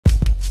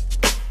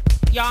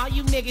y'all.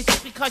 You niggas,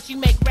 just because you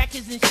make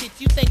records and shit,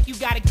 you think you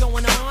got it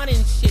going on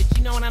and shit.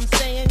 You know what I'm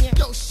saying? Yeah?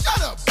 Yo,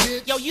 shut up,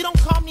 bitch. Yo, you don't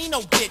call me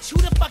no bitch. Who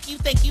the fuck you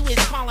think you is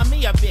calling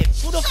me a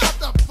bitch? Who the Shut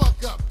the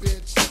fuck up,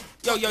 bitch.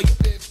 Yo,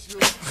 bitch.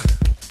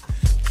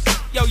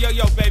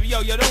 Yo, baby,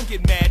 yo, don't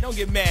get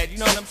mad, you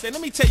know what I'm saying?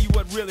 Let me tell you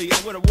what a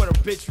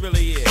bitch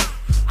really is.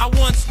 I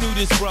once knew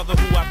this brother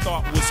who I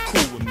thought was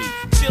cool with me.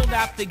 Chilled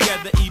out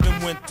together, even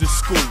went to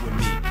school with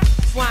me.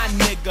 Fly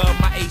nigga,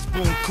 my ace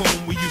boom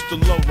coon, we used to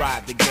low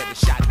ride together,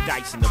 shot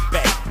dice in the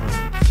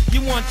bathroom.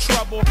 You want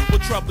trouble? Well,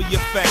 trouble you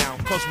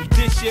found. Cause we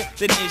dish you,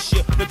 then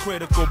issue the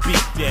critical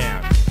beat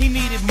down. He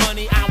needed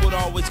money, I would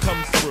always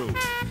come through.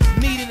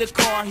 Needed a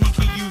car, he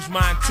could use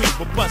mine too.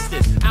 But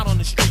busted, out on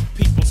the street,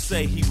 people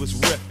say he was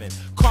ripping.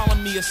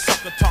 Calling me a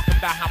sucker, talking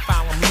about how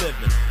foul I'm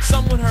living.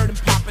 Someone heard him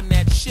popping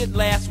that shit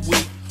last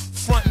week.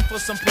 Frontin' for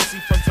some pussy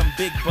from some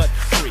big butt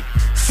freak.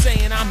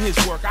 Saying I'm his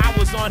work, I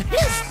was on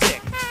his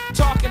dick.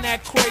 Talking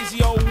that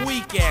crazy old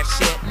weak ass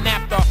shit. And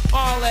after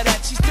all of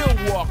that, she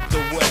still walked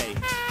away.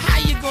 How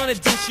you gonna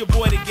dish your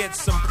boy to get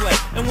some play?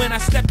 And when I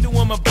stepped to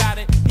him about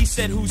it, he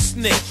said, who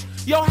snitched?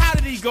 Yo, how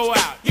did he go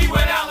out? He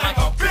went out like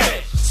a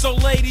bitch. So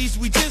ladies,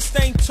 we just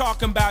ain't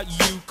talking about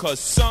you,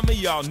 cause some of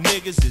y'all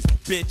niggas is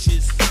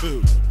bitches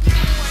too.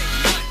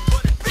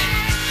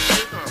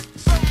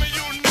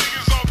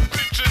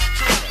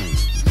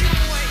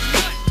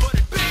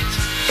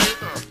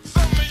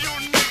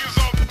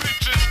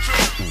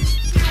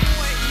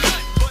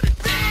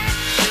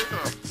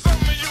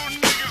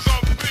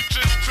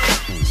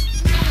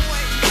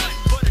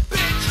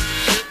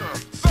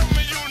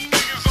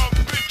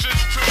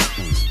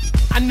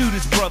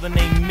 Brother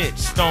named Mitch,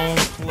 stone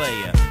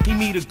player. He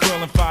meet a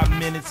girl in 5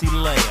 minutes, he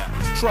lay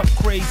her. Truck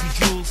crazy,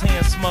 jewels,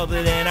 hands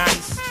smothered in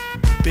ice.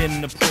 Been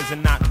in the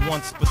prison not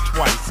once but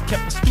twice.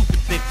 Kept a stupid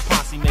thick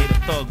posse made of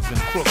thugs and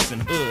crooks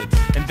and hoods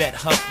and vet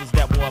hustlers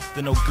that were up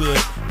to no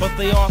good. But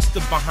they all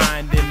stood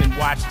behind him and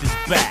watched his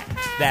back.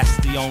 That's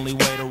the only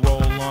way to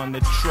roll on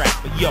the track.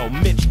 But yo,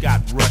 Mitch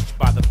got rushed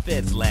by the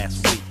feds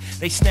last week.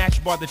 They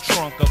snatched by the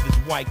trunk of his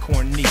white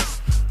cornice.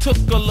 Took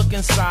a look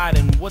inside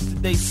and what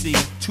did they see?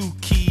 2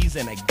 keys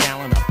and a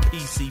gallon of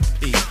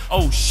PCP.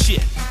 Oh shit,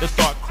 the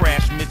thought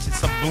crashed Mitch's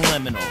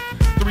subliminal.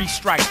 3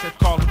 strikes that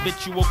called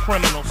habitual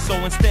criminal. So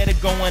instead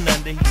of going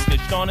under, he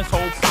snitched on his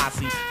whole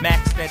posse.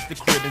 Maxed at the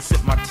crib and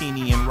sipped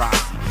martini and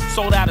Rossi.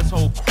 Sold out his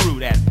whole crew,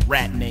 that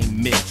rat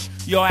named Mitch.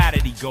 Yo, how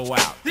did he go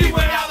out? He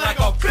went out like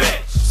a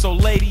bitch. So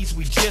ladies,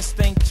 we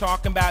just ain't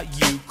talking about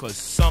you, cause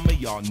some of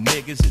y'all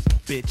niggas is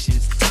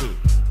bitches too.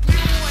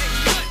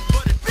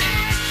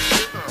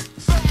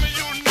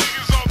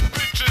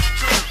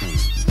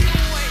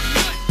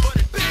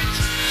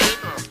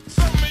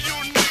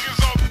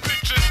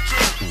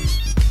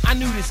 I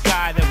knew this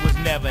guy that was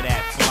never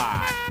that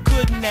fly.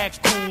 Couldn't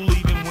act cool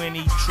even when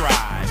he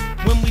tried.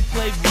 When we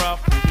played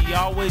rough, he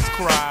always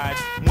cried.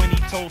 When he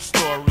told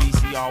stories,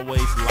 he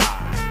always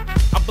lied.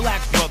 A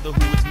black brother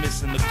who was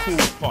missing the cool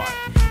part.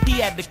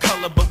 He had the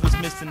color but was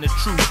missing the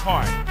true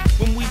heart.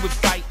 When we would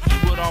fight,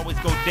 he would always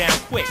go down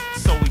quick.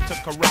 So he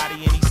took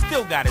karate and he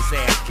still got his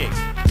ass kicked.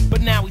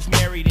 But now he's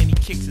married and he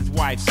kicks his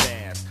wife's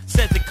ass.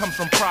 Says it comes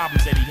from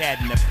problems that he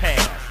had in the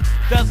past.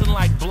 Doesn't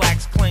like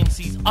blacks, claims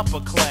he's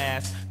upper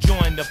class.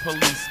 Joined the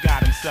police,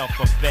 got himself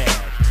a badge.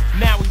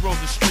 Now he rolls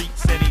the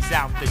streets and he's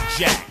out the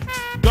jack.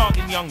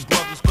 Dogging young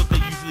brothers cause they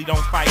usually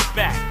don't fight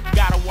back.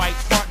 Got a white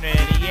partner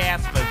and he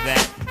asked for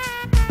that.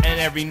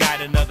 And every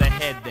night another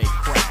head they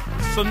crack.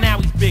 So now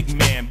he's big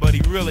man, but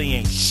he really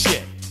ain't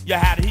shit. Yeah,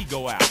 how did he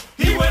go out?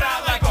 He went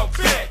out like a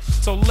bitch.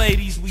 So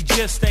ladies, we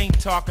just ain't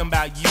talking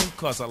about you,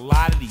 cause a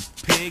lot of these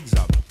pigs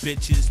are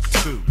bitches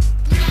too.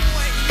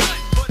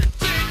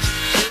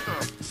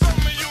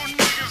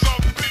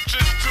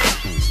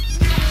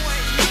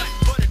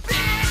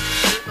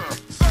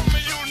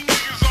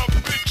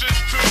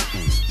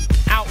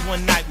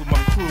 One night with my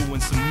crew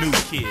and some new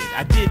kid.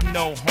 I didn't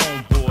know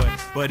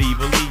homeboy, but he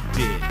believed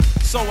it.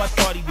 So I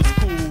thought he was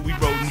cool, we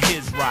rode in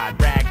his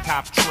ride. Rag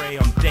top tray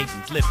on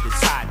Dayton's, lifted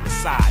side to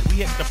side. We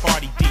hit the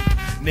party deep,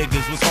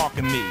 niggas was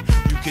hawking me.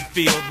 You could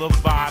feel the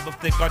vibe of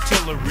thick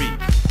artillery.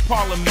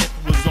 Parliament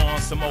was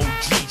on some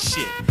OG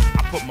shit.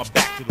 I put my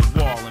back to the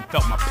wall and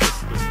felt my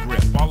pistol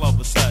grip. All of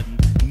a sudden,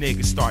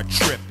 niggas start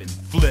tripping,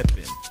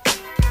 flipping.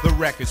 The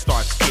record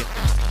starts skipping,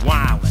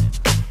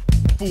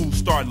 wildin'. Fools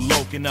start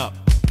loking up.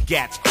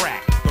 Gats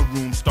crack, the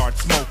room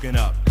starts smoking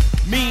up.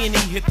 Me and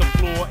he hit the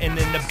floor and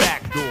in the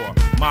back door.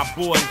 My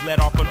boys let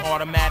off an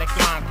automatic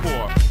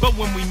encore. But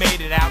when we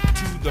made it out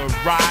to the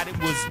ride, it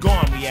was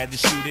gone. We had to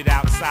shoot it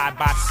out side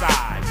by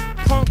side.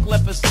 Punk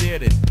left us there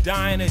to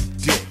die in a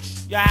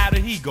ditch. Yeah, how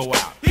did he go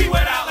out? He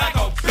went out like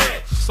a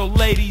bitch. So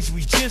ladies,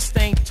 we just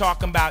ain't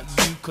talking about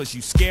you, cause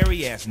you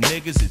scary ass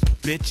niggas is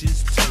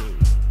bitches too.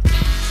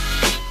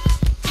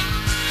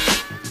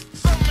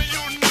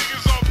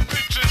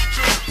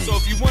 So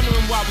if you're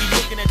wondering why we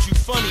looking at you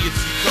funny, it's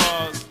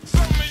because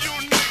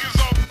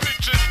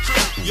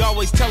you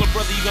always tell a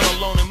brother you're gonna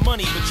loan him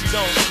money, but you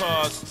don't,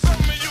 cause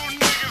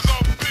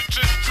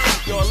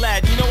yo,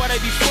 lad, you know why they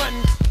be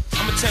frontin'?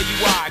 I'ma tell you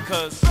why,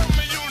 cause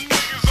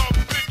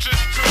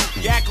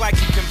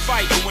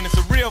fight, but when it's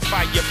a real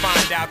fight, you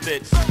find out that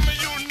Some of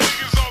you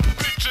niggas are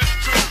bitches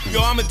too. yo,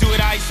 I'ma do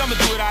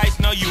it ice,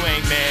 no you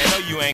ain't, man, no you ain't.